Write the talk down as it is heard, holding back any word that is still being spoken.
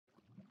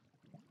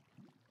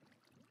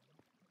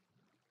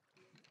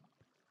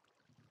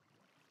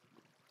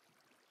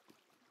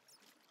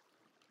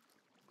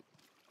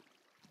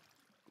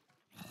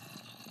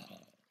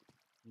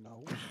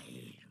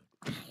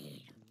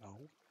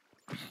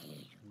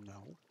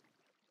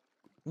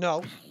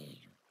No.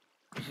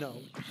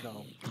 No.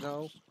 No.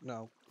 No.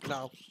 No.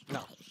 No.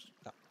 No.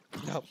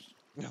 No.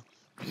 No.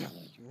 No.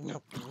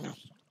 No. No.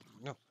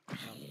 No. No.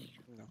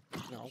 No.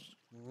 No.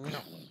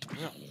 No.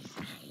 No.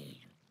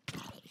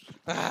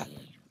 Ah!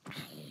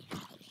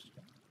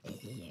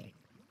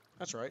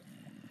 That's right.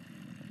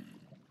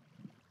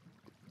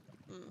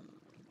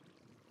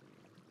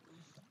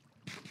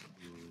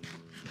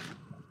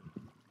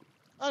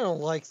 I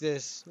don't like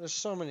this. There's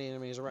so many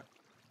enemies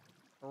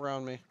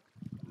around me.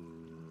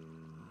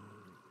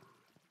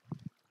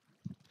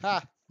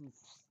 Ha!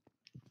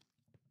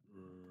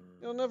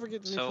 You'll never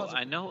get me So puzzle.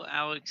 I know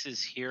Alex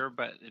is here,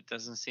 but it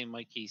doesn't seem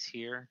like he's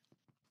here.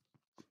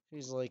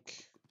 He's like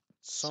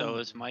So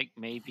his somewhere. mic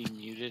may be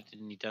muted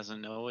and he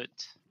doesn't know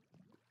it.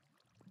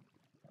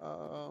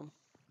 Um.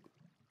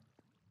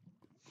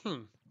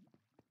 Hmm.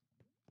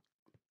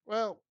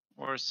 Well,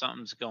 Or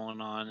something's going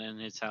on in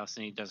his house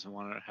and he doesn't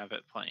want to have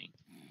it playing.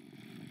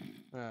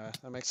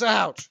 that makes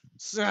ouch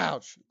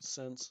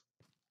sense.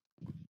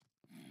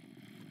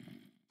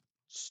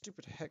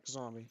 Stupid heck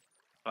zombie.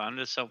 But I'm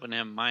just helping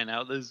him mine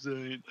out this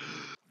thing.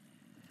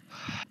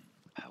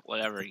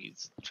 Whatever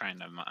he's trying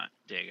to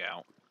dig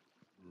out.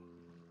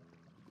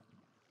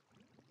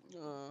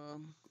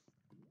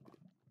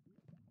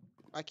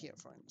 I can't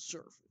find the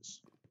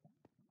surface.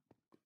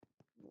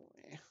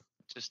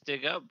 Just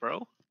dig up,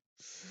 bro.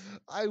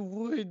 I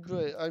would,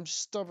 but I'm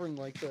stubborn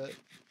like that.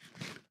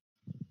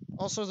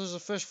 Also, there's a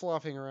fish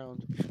flopping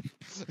around.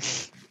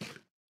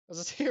 I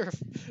just hear.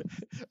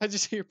 I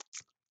just hear.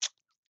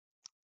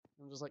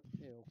 I'm just like,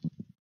 ew.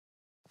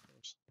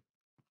 Gross.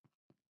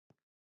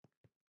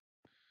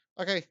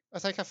 Okay, I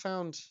think I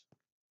found.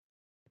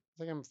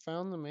 I think I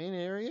found the main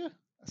area.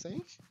 I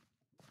think.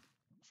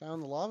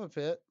 Found the lava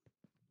pit.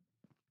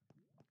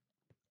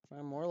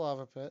 Found more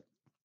lava pit.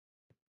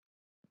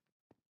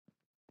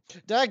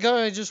 That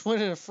guy just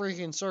went in a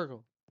freaking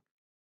circle.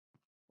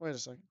 Wait a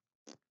second.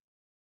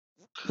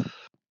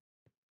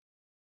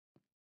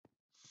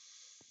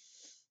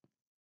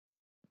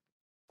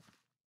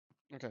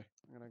 Okay,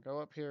 I'm gonna go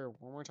up here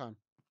one more time.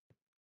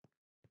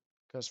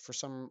 Because for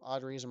some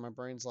odd reason, my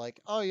brain's like,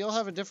 oh, you'll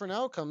have a different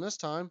outcome this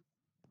time.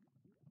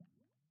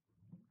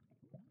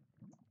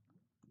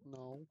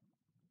 No.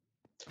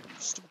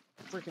 Stupid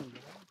freaking.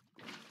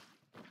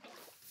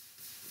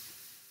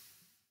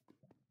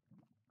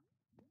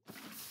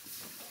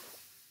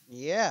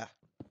 Yeah.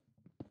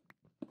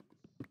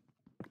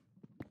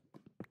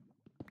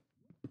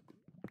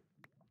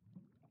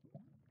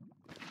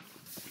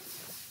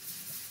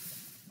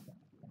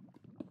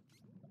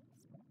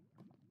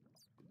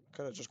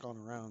 Could have just gone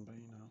around, but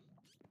you know.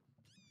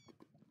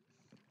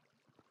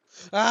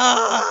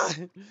 Ah!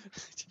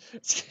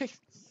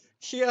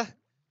 Yeah.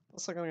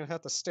 Looks like I'm gonna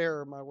have to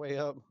stare my way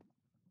up.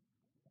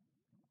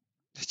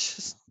 It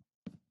just.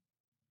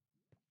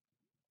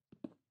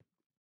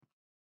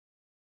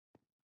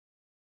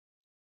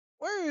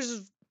 Where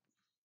is.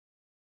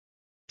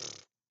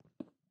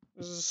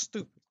 This is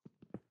stupid.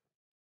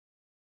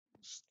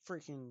 Just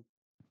freaking.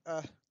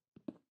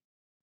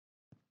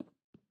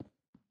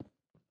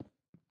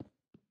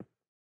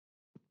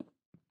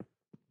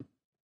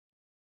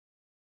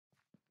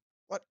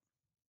 What?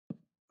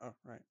 Oh,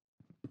 right.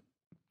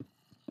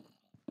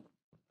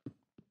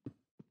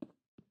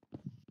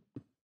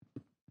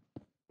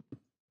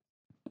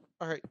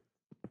 Alright.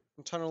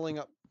 I'm tunneling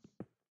up.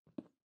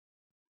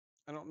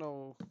 I don't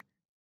know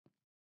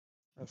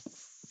where the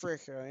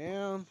frick I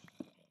am.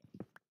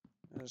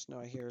 I just know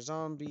I hear a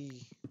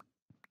zombie.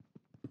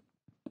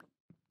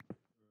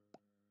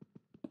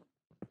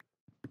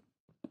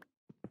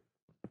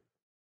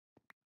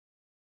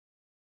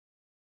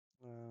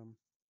 Bam,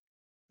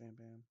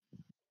 bam.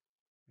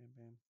 Bam,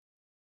 bam.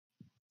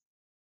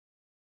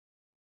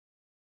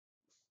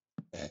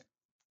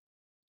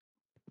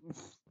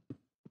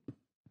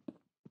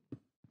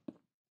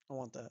 I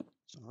want that.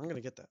 So I'm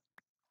gonna get that.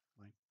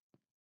 Fine.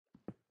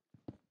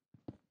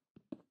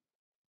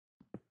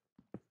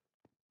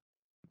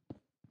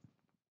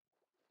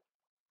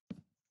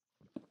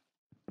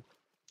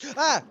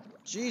 Ah!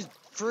 Jeez,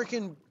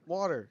 freaking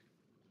water.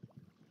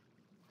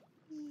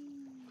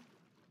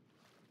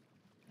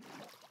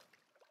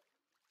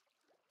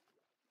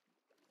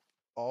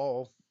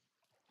 Oh.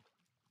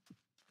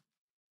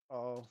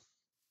 Oh.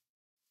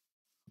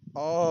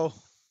 Oh.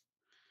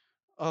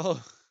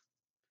 Oh.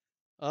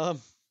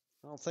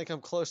 I don't think I'm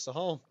close to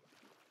home.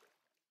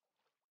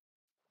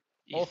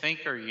 You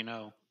think or you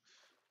know?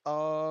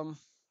 Um.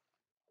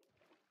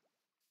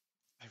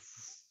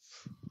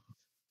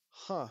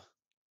 Huh.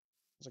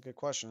 That's a good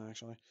question,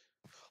 actually.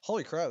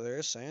 Holy crap, there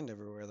is sand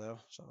everywhere, though.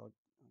 So I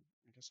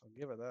guess I'll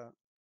give it that.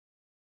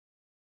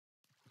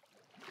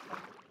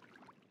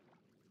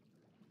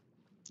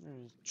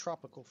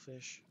 Tropical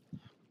fish.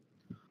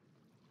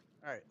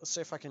 Alright, let's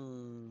see if I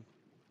can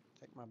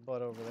take my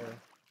butt over there.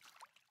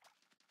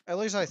 At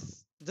least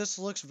this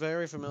looks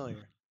very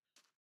familiar.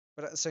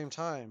 But at the same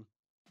time,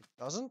 it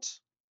doesn't?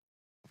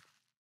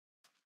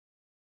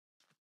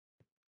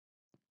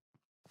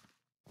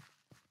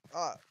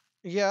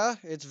 Yeah,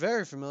 it's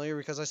very familiar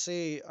because I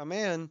see a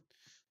man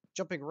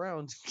jumping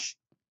around.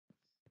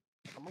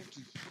 A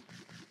monkey.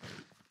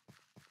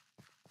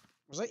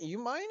 Was that you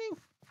mining?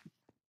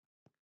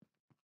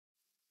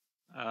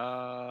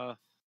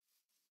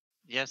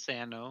 Yes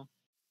and no.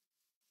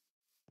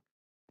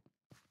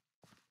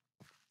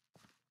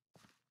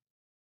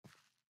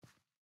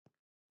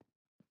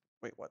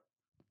 Wait, what?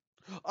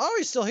 Oh,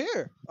 he's still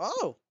here.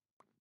 Oh,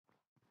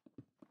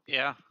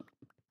 Yeah.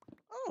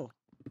 oh.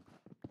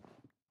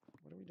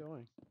 What are we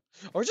doing?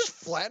 Are we just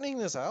flattening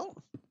this out?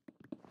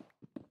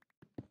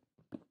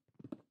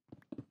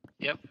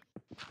 Yep.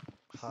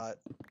 Hot.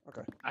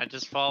 Okay. I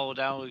just followed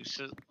Alex.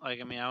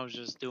 Like, I mean, I was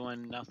just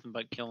doing nothing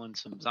but killing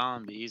some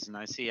zombies, and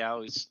I see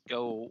Alex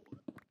go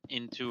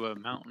into a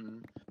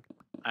mountain.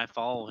 I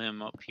follow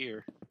him up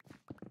here.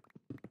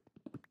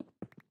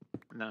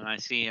 And then I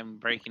see him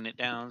breaking it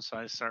down, so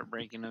I start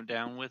breaking it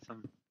down with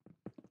him.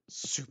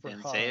 Super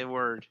Didn't hot. say a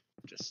word.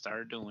 Just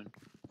started doing.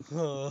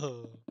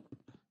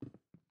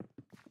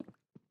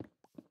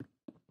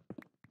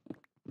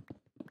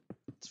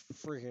 It's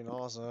freaking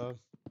awesome.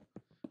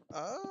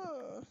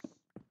 Ah.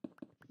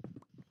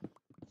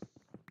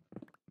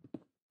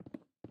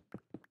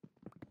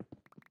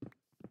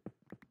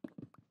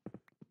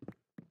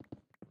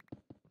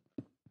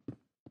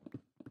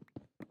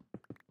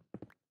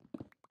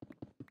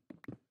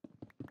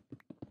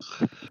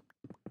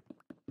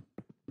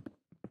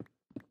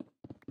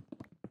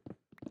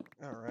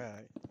 All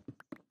right.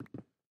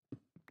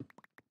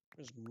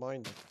 Just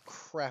mine the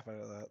crap out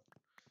of that.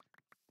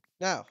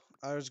 Now,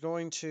 I was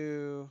going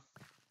to.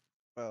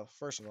 Well,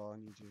 first of all, I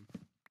need to.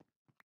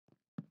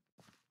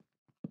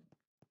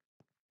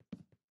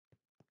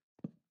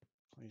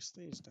 Place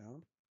these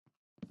down.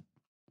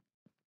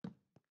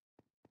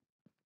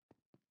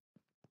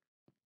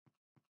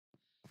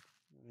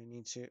 I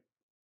need to.